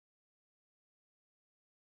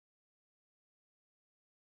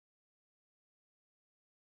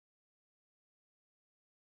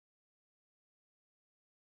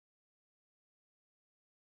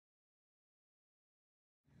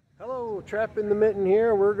Hello, Trap in the Mitten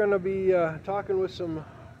here. We're going to be talking with some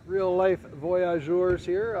real-life voyageurs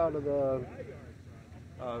here out of the,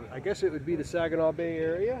 I guess it would be the Saginaw Bay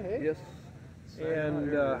area, hey? Yes.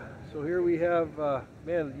 And so here we have,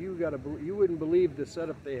 man, you wouldn't believe the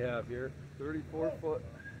setup they have here. 34 foot.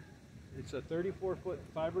 It's a 34-foot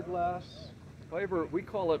fiberglass. Fiber, we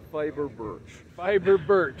call it fiber birch. Fiber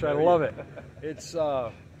birch, I love it.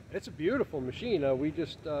 It's a beautiful machine. I was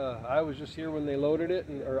just here when they loaded it,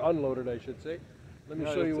 or unloaded, I should say. Let me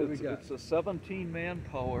show you what we got. It's a 17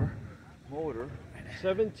 manpower motor.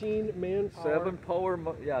 17 manpower. 7 power,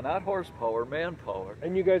 yeah, not horsepower, manpower.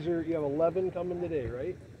 And you guys you have 11 coming today,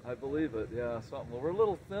 right? I believe it, yeah, something. Well, we're a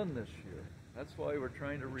little thin this year. That's why we're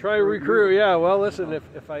trying to recruit. Try to recruit, yeah. Well, listen,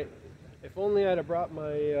 if only I'd have brought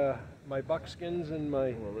my my buckskins and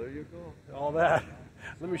my, well, there you go, all that.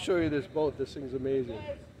 Let me show you this boat. This thing's amazing.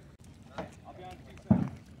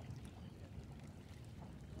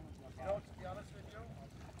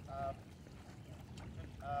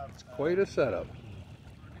 It's quite a setup.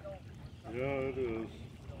 Yeah, it is.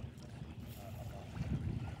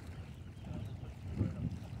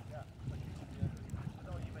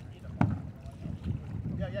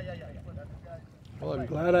 Well,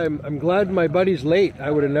 I'm glad my buddy's late.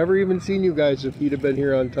 I would have never even seen you guys if he'd have been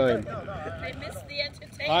here on time. I missed the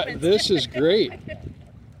entertainment. This is great.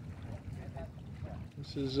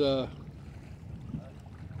 This is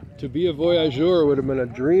to be a voyageur would have been a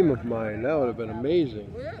dream of mine. That would have been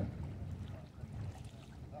amazing.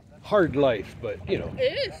 Hard life, but you know.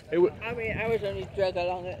 It is. I mean, I was only dragged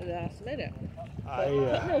along at the last minute. But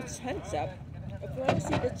put no tents up. If you want to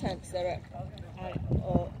see the tents, they're at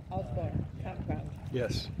Osborne Campground.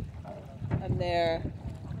 Yes. And they're,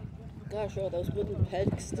 gosh, all those wooden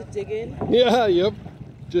pegs to dig in. Yeah, yep.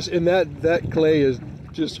 Just and that clay is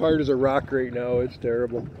just hard as a rock right now. It's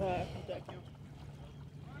terrible.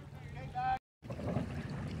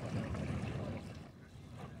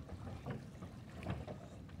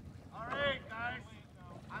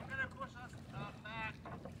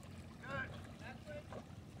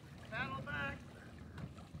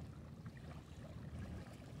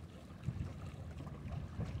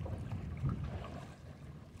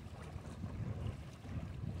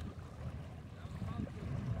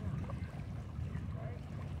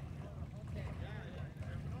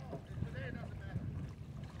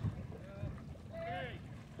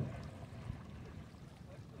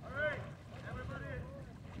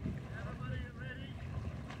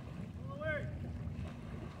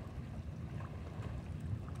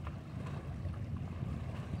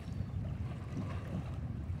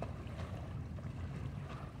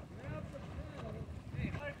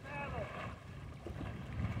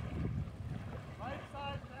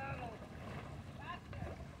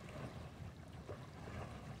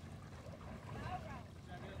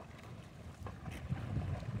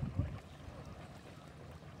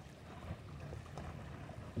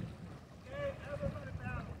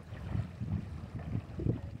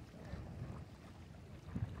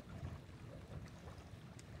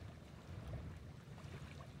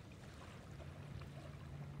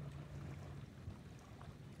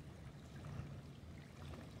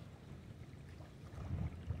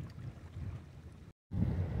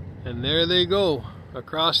 And there they go,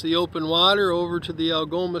 across the open water over to the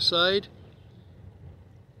Algoma side.